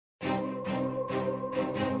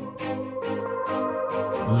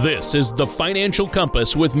This is the Financial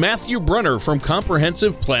Compass with Matthew Brunner from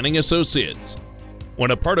Comprehensive Planning Associates.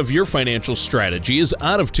 When a part of your financial strategy is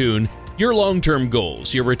out of tune, your long-term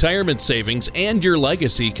goals, your retirement savings, and your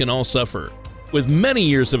legacy can all suffer. With many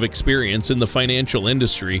years of experience in the financial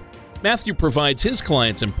industry, Matthew provides his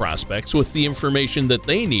clients and prospects with the information that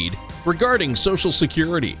they need regarding Social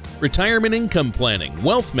Security, retirement income planning,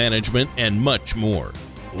 wealth management, and much more.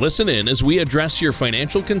 Listen in as we address your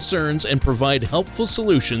financial concerns and provide helpful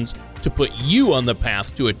solutions to put you on the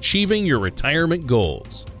path to achieving your retirement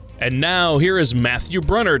goals. And now, here is Matthew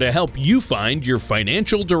Brunner to help you find your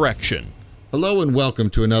financial direction. Hello and welcome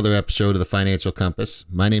to another episode of the Financial Compass.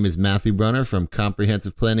 My name is Matthew Brunner from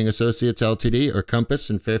Comprehensive Planning Associates Ltd. or Compass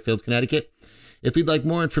in Fairfield, Connecticut. If you'd like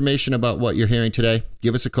more information about what you're hearing today,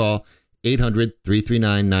 give us a call,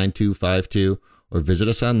 800-339-9252, or visit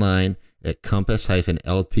us online at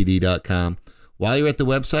compass-ltd.com. While you're at the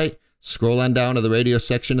website, scroll on down to the radio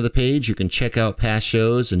section of the page. You can check out past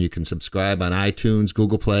shows and you can subscribe on iTunes,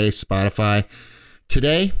 Google Play, Spotify.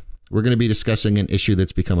 Today, we're going to be discussing an issue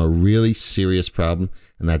that's become a really serious problem,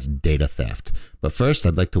 and that's data theft. But first,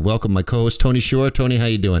 I'd like to welcome my co-host, Tony Shore. Tony, how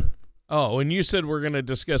you doing? Oh, and you said we're going to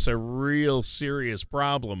discuss a real serious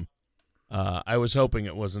problem. I was hoping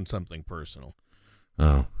it wasn't something personal.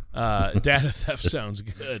 Oh. Data theft sounds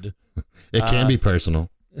good. It can be personal.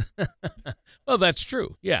 Well, that's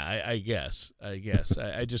true. Yeah, I guess. I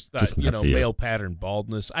just thought, male pattern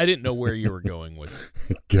baldness. I didn't know where you were going with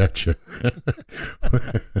it. Gotcha.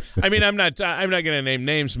 I mean, I'm not going to name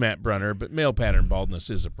names, Matt Brunner, but male pattern baldness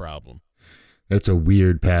is a problem. It's a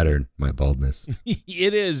weird pattern, my baldness.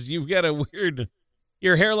 It is. You've got a weird...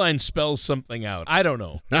 Your hairline spells something out. I don't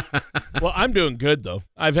know. Well, I'm doing good, though.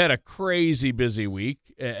 I've had a crazy busy week,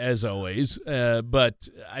 as always, but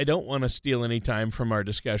I don't want to steal any time from our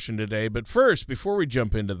discussion today. But first, before we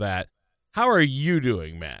jump into that, how are you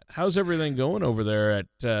doing, Matt? How's everything going over there at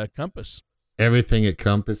Compass? Everything at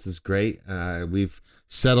Compass is great. We've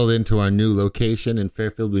settled into our new location in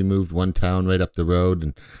Fairfield. We moved one town right up the road,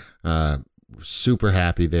 and we're super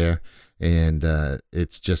happy there. And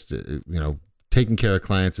it's just, taking care of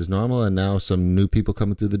clients is normal, and now some new people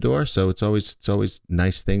coming through the door. So it's always a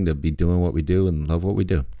nice thing to be doing what we do and love what we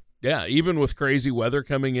do. Yeah, even with crazy weather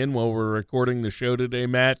coming in while we're recording the show today,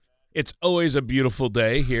 Matt, it's always a beautiful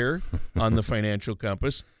day here on the Financial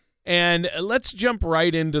Compass. And let's jump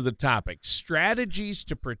right into the topic: strategies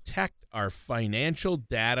to protect our financial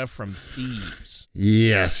data from thieves.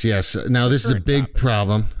 Yes. Now, this is a big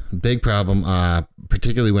problem,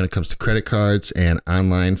 particularly when it comes to credit cards and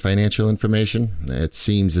online financial information. It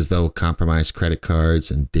seems as though compromised credit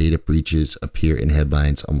cards and data breaches appear in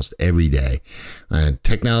headlines almost every day.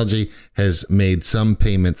 Technology has made some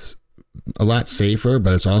payments a lot safer,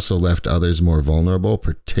 but it's also left others more vulnerable,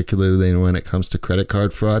 particularly when it comes to credit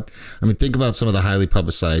card fraud. I mean, think about some of the highly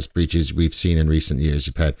publicized breaches we've seen in recent years.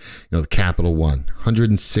 You've had, the Capital One,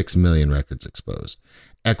 106 million records exposed.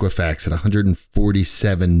 Equifax had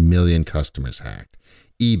 147 million customers hacked.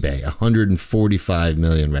 eBay, 145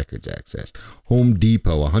 million records accessed. Home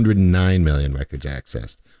Depot, 109 million records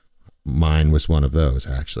accessed. Mine was one of those,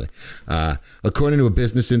 actually. According to a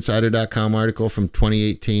BusinessInsider.com article from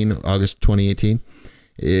August 2018,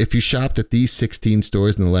 if you shopped at these 16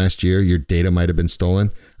 stores in the last year, your data might have been stolen.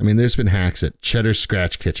 I mean, there's been hacks at Cheddar's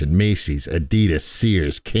Scratch Kitchen, Macy's, Adidas,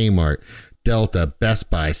 Sears, Kmart, Delta, Best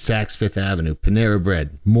Buy, Saks Fifth Avenue, Panera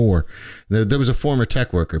Bread, more. There was a former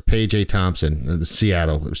tech worker, Paige A. Thompson, in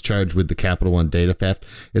Seattle, that was charged with the Capital One data theft.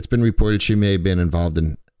 It's been reported she may have been involved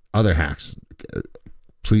in other hacks,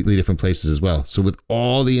 completely different places as well. So with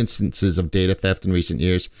all the instances of data theft in recent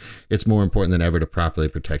years, it's more important than ever to properly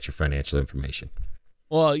protect your financial information.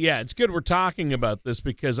 Well, yeah, it's good we're talking about this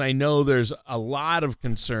because I know there's a lot of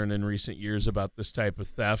concern in recent years about this type of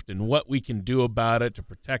theft and what we can do about it to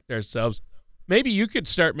protect ourselves. Maybe you could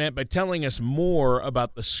start, Matt, by telling us more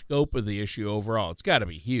about the scope of the issue overall. It's got to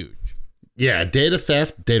be huge. Yeah, data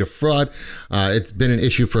theft, data fraud. It's been an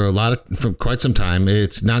issue for quite some time.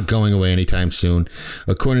 It's not going away anytime soon.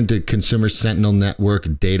 According to Consumer Sentinel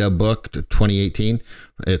Network Data Book 2018,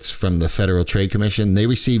 it's from the Federal Trade Commission. They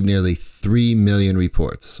received nearly 3 million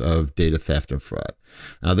reports of data theft and fraud.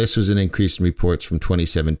 Now, this was an increase in reports from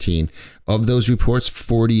 2017. Of those reports,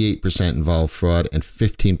 48% involved fraud and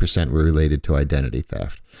 15% were related to identity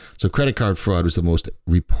theft. So credit card fraud was the most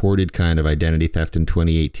reported kind of identity theft in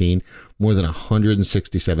 2018. More than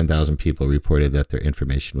 167,000 people reported that their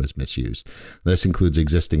information was misused. This includes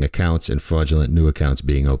existing accounts and fraudulent new accounts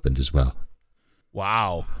being opened as well.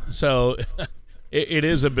 Wow. So it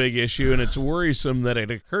is a big issue, and it's worrisome that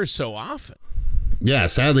it occurs so often. Yeah,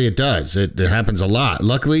 sadly it does. It happens a lot.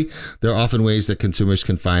 Luckily, there are often ways that consumers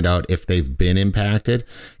can find out if they've been impacted.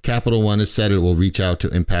 Capital One has said it will reach out to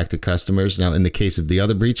impacted customers. Now, in the case of the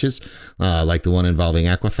other breaches, like the one involving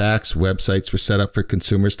Equifax, websites were set up for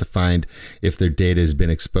consumers to find if their data has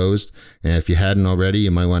been exposed. And if you hadn't already,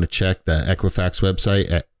 you might want to check the Equifax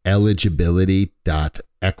website at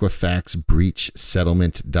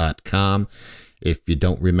eligibility.equifaxbreachsettlement.com. If you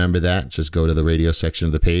don't remember that, just go to the radio section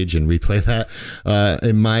of the page and replay that.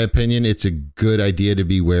 In my opinion, it's a good idea to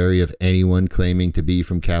be wary of anyone claiming to be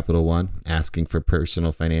from Capital One, asking for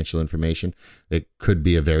personal financial information. It could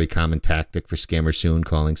be a very common tactic for scammers soon,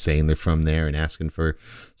 calling, saying they're from there and asking for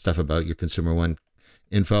stuff about your Consumer One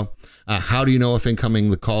info. How do you know if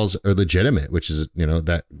incoming calls are legitimate, which is,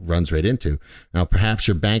 that runs right into. Now, perhaps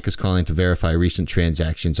your bank is calling to verify recent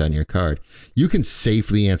transactions on your card. You can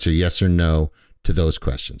safely answer yes or no to those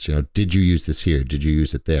questions. Did you use this here? Did you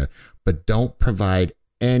use it there? But don't provide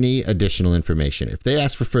any additional information. If they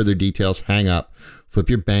ask for further details, hang up, flip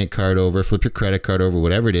your bank card over, flip your credit card over,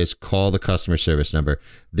 whatever it is, call the customer service number.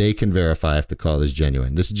 They can verify if the call is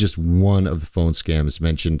genuine. This is just one of the phone scams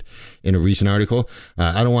mentioned in a recent article.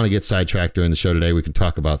 I don't want to get sidetracked during the show today. We can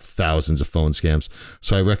talk about thousands of phone scams.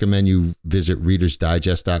 So I recommend you visit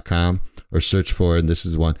readersdigest.com or search for, and this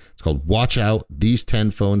is one, it's called Watch Out. These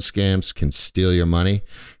 10 phone scams can steal your money.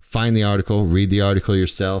 Find the article, read the article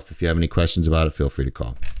yourself. If you have any questions about it, feel free to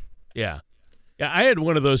call. Yeah, I had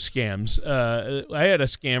one of those scams. I had a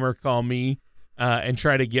scammer call me and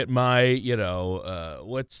try to get my,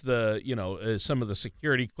 what's the, some of the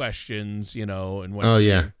security questions, and what's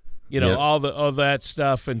all that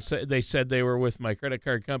stuff. And they said they were with my credit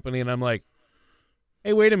card company. And I'm like,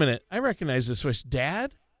 hey, wait a minute. I recognize this voice.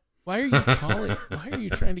 Dad, why are you calling? Why are you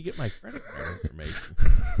trying to get my credit card information?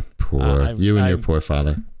 Your poor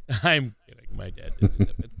father. I'm kidding. My dad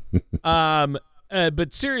didn't.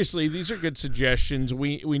 But seriously, these are good suggestions.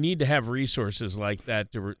 We need to have resources like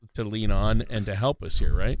that to lean on and to help us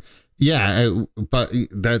here, right? Yeah, but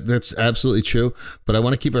that's absolutely true. But I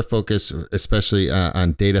want to keep our focus, especially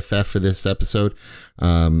on data theft for this episode.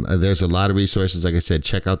 There's a lot of resources. Like I said,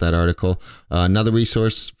 check out that article. Another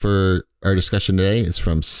resource for our discussion today is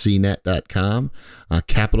from cnet.com.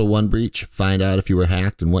 Capital One breach. Find out if you were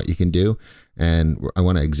hacked and what you can do. And I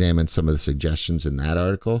want to examine some of the suggestions in that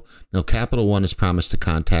article. Now, Capital One has promised to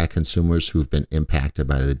contact consumers who've been impacted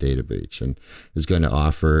by the data breach and is going to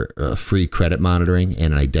offer free credit monitoring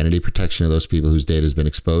and identity protection of those people whose data has been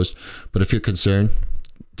exposed. But if you're concerned,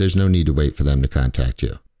 there's no need to wait for them to contact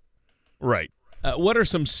you. Right. What are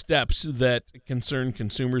some steps that concerned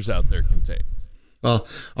consumers out there can take? Well,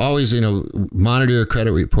 always, monitor your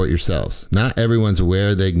credit report yourselves. Not everyone's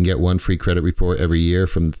aware they can get one free credit report every year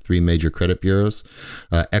from the 3 major credit bureaus,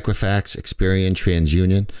 Equifax, Experian,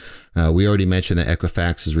 TransUnion. We already mentioned that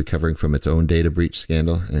Equifax is recovering from its own data breach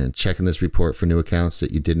scandal, and checking this report for new accounts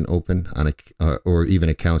that you didn't open or even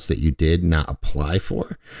accounts that you did not apply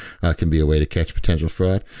for can be a way to catch potential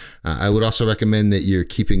fraud. I would also recommend that you're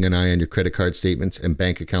keeping an eye on your credit card statements and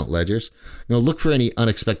bank account ledgers. Look for any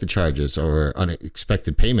unexpected charges or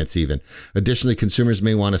unexpected payments even. Additionally, consumers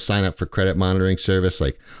may want to sign up for credit monitoring service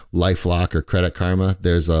like LifeLock or Credit Karma.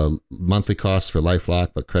 There's a monthly cost for LifeLock,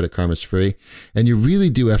 but Credit Karma is free. And you really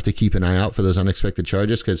do have to keep an eye out for those unexpected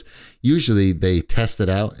charges, because usually they test it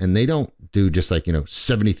out and they don't do just like,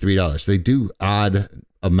 $73. They do odd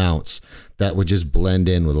amounts that would just blend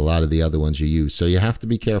in with a lot of the other ones you use. So you have to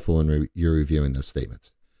be careful when you're reviewing those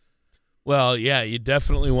statements. Well, yeah, you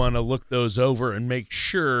definitely want to look those over and make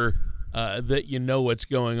sure that you know what's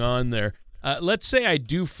going on there. Let's say I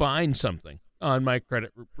do find something on my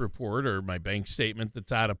credit report or my bank statement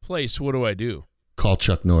that's out of place. What do I do? Call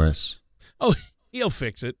Chuck Norris. Oh, he'll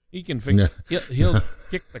fix it. He can fix it. He'll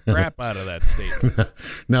kick the crap out of that statement.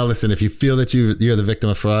 Now, listen, if you feel that you're the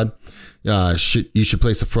victim of fraud, you should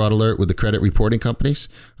place a fraud alert with the credit reporting companies.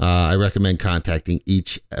 I recommend contacting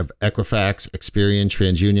each of Equifax, Experian,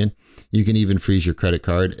 TransUnion. You can even freeze your credit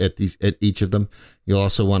card at each of them. You'll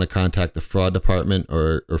also want to contact the fraud department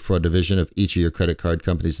or fraud division of each of your credit card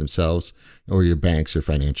companies themselves, or your banks or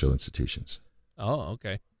financial institutions. Oh,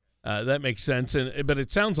 okay. That makes sense. But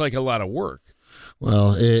it sounds like a lot of work.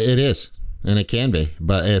 Well, it is, and it can be,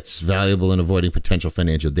 but it's valuable in avoiding potential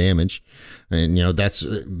financial damage. And, that's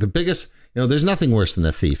the biggest, there's nothing worse than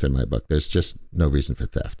a thief in my book. There's just no reason for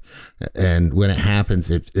theft. And when it happens,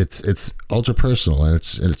 it's ultra personal, and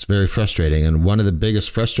it's very frustrating. And one of the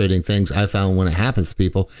biggest frustrating things I found when it happens to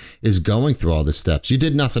people is going through all the steps. You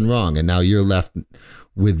did nothing wrong, and now you're left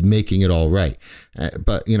with making it all right.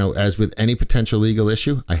 But, as with any potential legal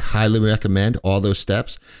issue, I highly recommend all those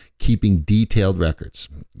steps, keeping detailed records.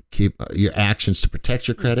 Keep your actions to protect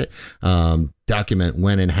your credit. Document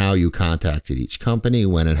when and how you contacted each company,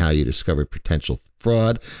 when and how you discovered potential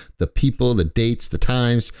fraud, the people, the dates, the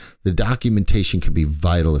times. The documentation can be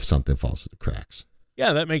vital if something falls through the cracks.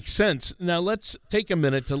 Yeah, that makes sense. Now, let's take a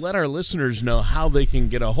minute to let our listeners know how they can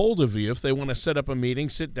get a hold of you if they want to set up a meeting,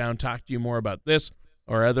 sit down, talk to you more about this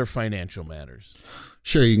or other financial matters.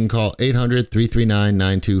 Sure, you can call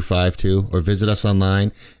 800-339-9252 or visit us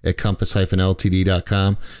online at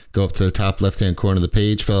compass-ltd.com. Go up to the top left-hand corner of the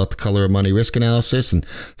page, fill out the color of money risk analysis, and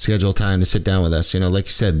schedule time to sit down with us. Like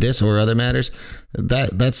you said, this or other matters.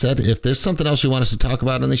 That said, if there's something else you want us to talk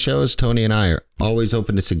about on the shows, Tony and I are always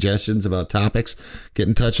open to suggestions about topics. Get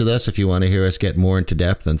in touch with us if you want to hear us get more into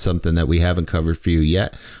depth on something that we haven't covered for you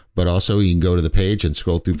yet. But also, you can go to the page and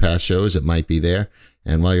scroll through past shows. It might be there.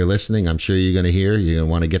 And while you're listening, I'm sure you're going to hear, you're going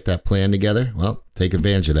to want to get that plan together. Well, take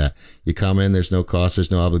advantage of that. You come in, there's no cost, there's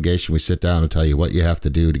no obligation. We sit down and tell you what you have to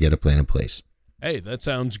do to get a plan in place. Hey, that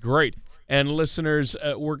sounds great. And listeners,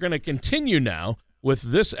 we're going to continue now with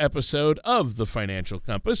this episode of The Financial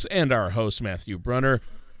Compass and our host, Matthew Brunner.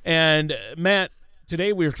 And Matt,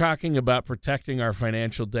 today we're talking about protecting our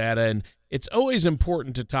financial data, and it's always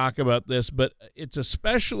important to talk about this, but it's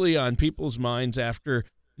especially on people's minds after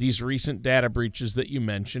these recent data breaches that you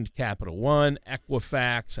mentioned. Capital One,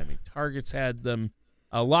 Equifax, Target's had them.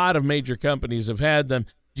 A lot of major companies have had them.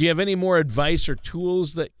 Do you have any more advice or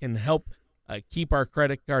tools that can help keep our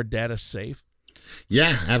credit card data safe?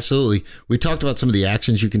 Yeah, absolutely. We talked about some of the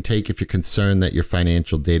actions you can take if you're concerned that your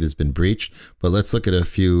financial data has been breached, but let's look at a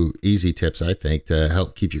few easy tips, I think, to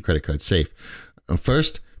help keep your credit card safe.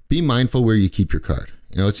 First, be mindful where you keep your card.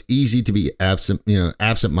 It's easy to be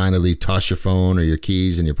absent-mindedly toss your phone or your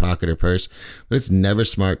keys in your pocket or purse, but it's never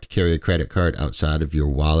smart to carry a credit card outside of your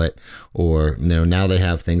wallet. Or, now they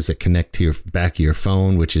have things that connect to your back of your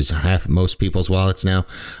phone, which is most people's wallets now.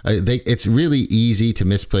 It's really easy to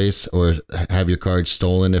misplace or have your card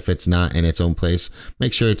stolen if it's not in its own place.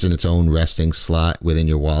 Make sure it's in its own resting slot within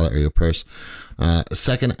your wallet or your purse.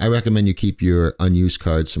 Second, I recommend you keep your unused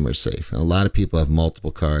cards somewhere safe. A lot of people have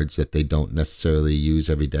multiple cards that they don't necessarily use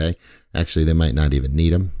every day. Actually, they might not even need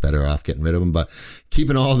them. Better off getting rid of them. But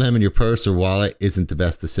keeping all of them in your purse or wallet isn't the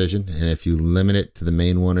best decision. And if you limit it to the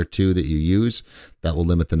main one or two that you use, that will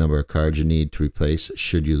limit the number of cards you need to replace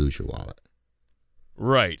should you lose your wallet.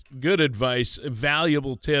 Right. Good advice.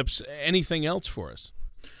 Valuable tips. Anything else for us?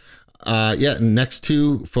 Next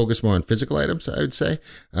two, focus more on physical items, I would say.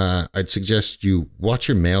 I'd suggest you watch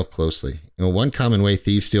your mail closely. One common way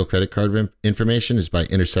thieves steal credit card information is by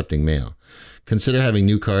intercepting mail. Consider having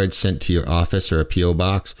new cards sent to your office or a P.O.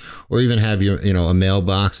 box, or even have your, a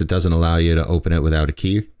mailbox that doesn't allow you to open it without a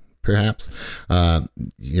key. Perhaps,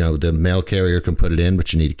 the mail carrier can put it in,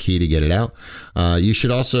 but you need a key to get it out. You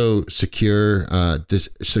should also securely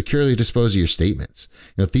dispose of your statements.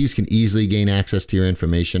 Thieves can easily gain access to your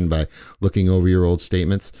information by looking over your old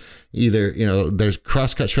statements. Either, there's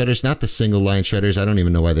cross-cut shredders, not the single line shredders. I don't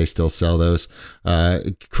even know why they still sell those.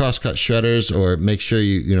 Cross-cut shredders, or make sure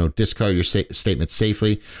you discard your statements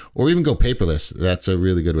safely, or even go paperless. That's a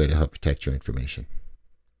really good way to help protect your information.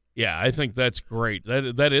 Yeah, I think that's great.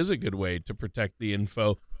 That is a good way to protect the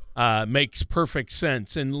info. Makes perfect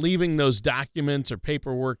sense. And leaving those documents or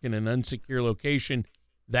paperwork in an unsecure location,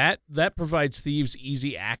 that provides thieves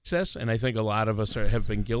easy access, and I think a lot of us have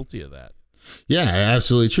been guilty of that. Yeah,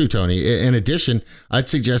 absolutely true, Tony. In addition, I'd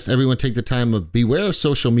suggest everyone take the time to beware of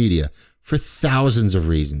social media for thousands of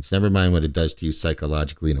reasons. Never mind what it does to you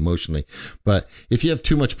psychologically and emotionally. But if you have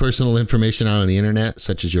too much personal information out on the internet,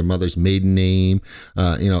 such as your mother's maiden name,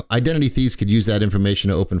 identity thieves could use that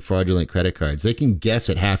information to open fraudulent credit cards. They can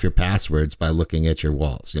guess at half your passwords by looking at your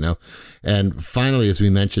walls, And finally, as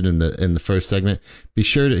we mentioned in the first segment, be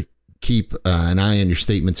sure to keep an eye on your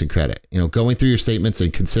statements and credit. Going through your statements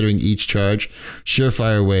and considering each charge,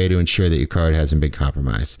 surefire way to ensure that your card hasn't been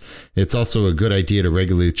compromised. It's also a good idea to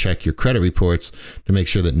regularly check your credit reports to make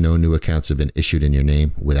sure that no new accounts have been issued in your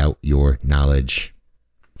name without your knowledge.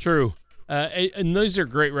 True. And those are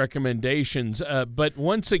great recommendations. But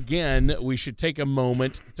once again, we should take a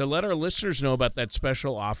moment to let our listeners know about that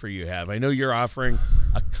special offer you have. I know you're offering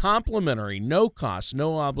a complimentary, no cost,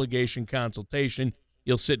 no obligation consultation.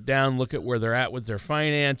 You'll sit down, look at where they're at with their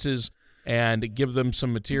finances, and give them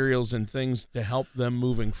some materials and things to help them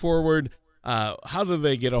moving forward. How do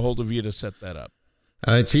they get a hold of you to set that up?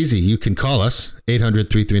 It's easy. You can call us,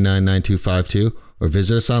 800-339-9252, or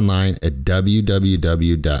visit us online at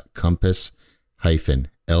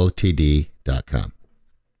www.compass-ltd.com.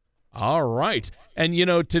 All right. And,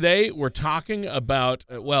 today we're talking about,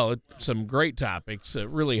 some great topics,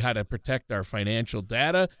 really how to protect our financial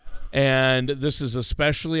data. And this is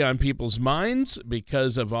especially on people's minds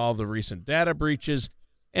because of all the recent data breaches.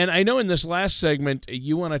 And I know in this last segment,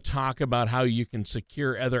 you want to talk about how you can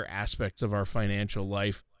secure other aspects of our financial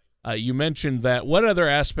life. You mentioned that. What other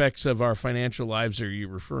aspects of our financial lives are you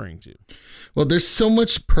referring to? Well, there's so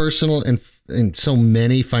much personal and so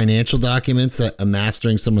many financial documents that amass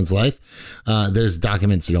during someone's life. There's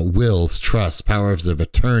documents, wills, trusts, powers of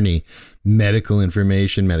attorney, medical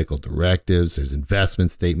information, medical directives. There's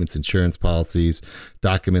investment statements, insurance policies,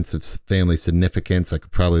 documents of family significance. I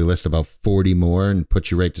could probably list about 40 more and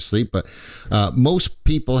put you right to sleep. But most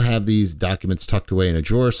people have these documents tucked away in a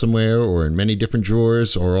drawer somewhere or in many different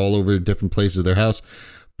drawers or all over different places of their house.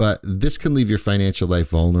 But this can leave your financial life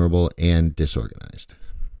vulnerable and disorganized.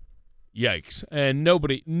 Yikes. And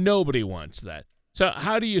nobody wants that. So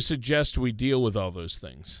how do you suggest we deal with all those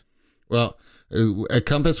things? Well, at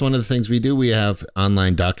Compass, one of the things we do, we have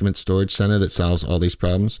online document storage center that solves all these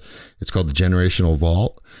problems. It's called the Generational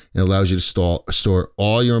Vault. It allows you to store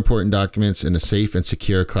all your important documents in a safe and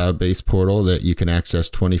secure cloud-based portal that you can access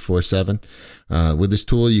 24/7. With this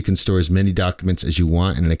tool, you can store as many documents as you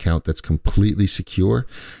want in an account that's completely secure.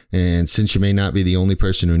 And since you may not be the only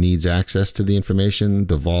person who needs access to the information,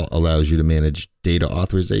 the vault allows you to manage data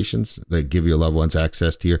authorizations that give your loved ones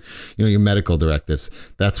access to your medical directives.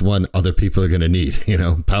 That's one other people are going to need,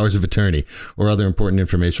 powers of attorney or other important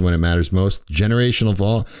information when it matters most. Generational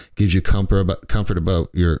Vault gives you comfort about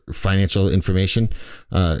your financial information.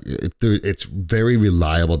 It's very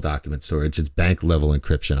reliable document storage. It's bank level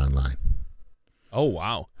encryption online. Oh,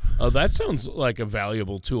 wow. Oh, that sounds like a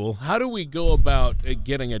valuable tool. How do we go about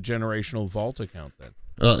getting a Generational Vault account then?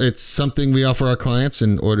 It's something we offer our clients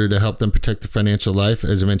in order to help them protect their financial life.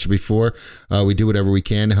 As I mentioned before, we do whatever we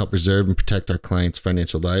can to help preserve and protect our clients'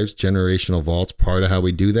 financial lives. Generational Vault's part of how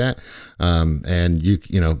we do that. And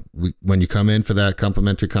when you come in for that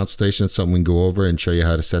complimentary consultation, it's something we can go over and show you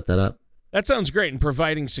how to set that up. That sounds great. And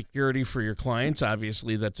providing security for your clients,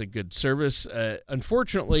 obviously, that's a good service.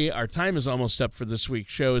 Unfortunately, our time is almost up for this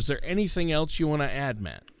week's show. Is there anything else you want to add,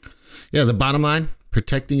 Matt? Yeah, the bottom line,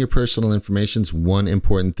 protecting your personal information is one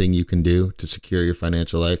important thing you can do to secure your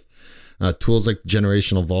financial life. Tools like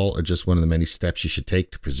Generational Vault are just one of the many steps you should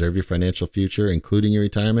take to preserve your financial future, including your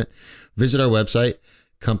retirement. Visit our website,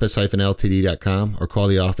 compass-ltd.com, or call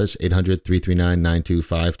the office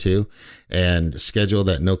 800-339-9252 and schedule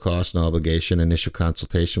that no cost, no obligation initial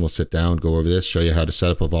consultation. We'll sit down, go over this, show you how to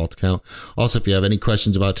set up a vault account. Also, if you have any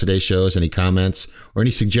questions about today's shows, any comments, or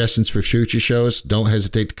any suggestions for future shows, don't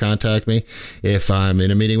hesitate to contact me. If I'm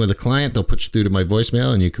in a meeting with a client, they'll put you through to my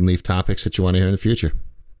voicemail and you can leave topics that you want to hear in the future.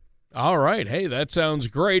 All right. Hey, that sounds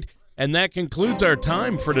great. And that concludes our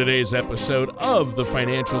time for today's episode of The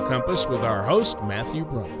Financial Compass with our host, Matthew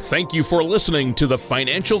Brunner. Thank you for listening to The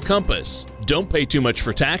Financial Compass. Don't pay too much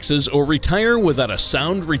for taxes or retire without a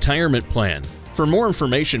sound retirement plan. For more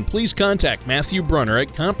information, please contact Matthew Brunner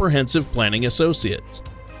at Comprehensive Planning Associates.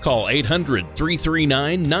 Call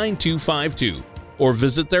 800-339-9252. Or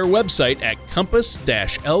visit their website at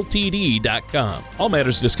compass-ltd.com. All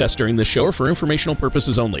matters discussed during this show are for informational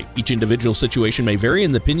purposes only. Each individual situation may vary,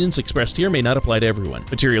 and the opinions expressed here may not apply to everyone.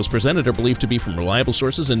 Materials presented are believed to be from reliable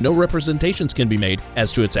sources, and no representations can be made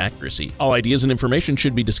as to its accuracy. All ideas and information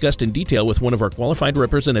should be discussed in detail with one of our qualified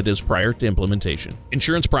representatives prior to implementation.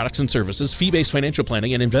 Insurance products and services, fee-based financial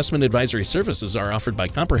planning, and investment advisory services are offered by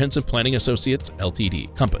Comprehensive Planning Associates,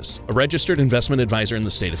 Ltd. Compass, a registered investment advisor in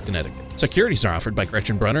the state of Connecticut. Securities are offered by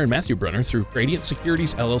Gretchen Brunner and Matthew Brunner through Gradient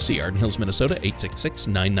Securities, LLC, Arden Hills, Minnesota,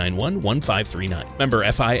 866-991-1539. Member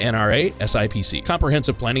FINRA, SIPC.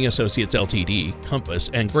 Comprehensive Planning Associates, Ltd., Compass,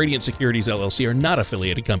 and Gradient Securities, LLC are not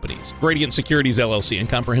affiliated companies. Gradient Securities, LLC and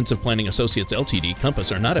Comprehensive Planning Associates, Ltd.,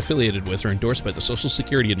 Compass are not affiliated with or endorsed by the Social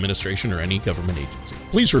Security Administration or any government agency.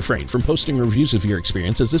 Please refrain from posting reviews of your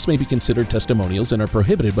experience, as this may be considered testimonials and are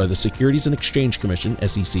prohibited by the Securities and Exchange Commission,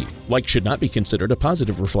 SEC. Likes should not be considered a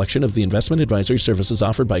positive reflection of the investment advisory services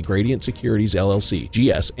offered by Gradient Securities, LLC,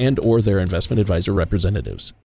 GS, and or their investment advisor representatives.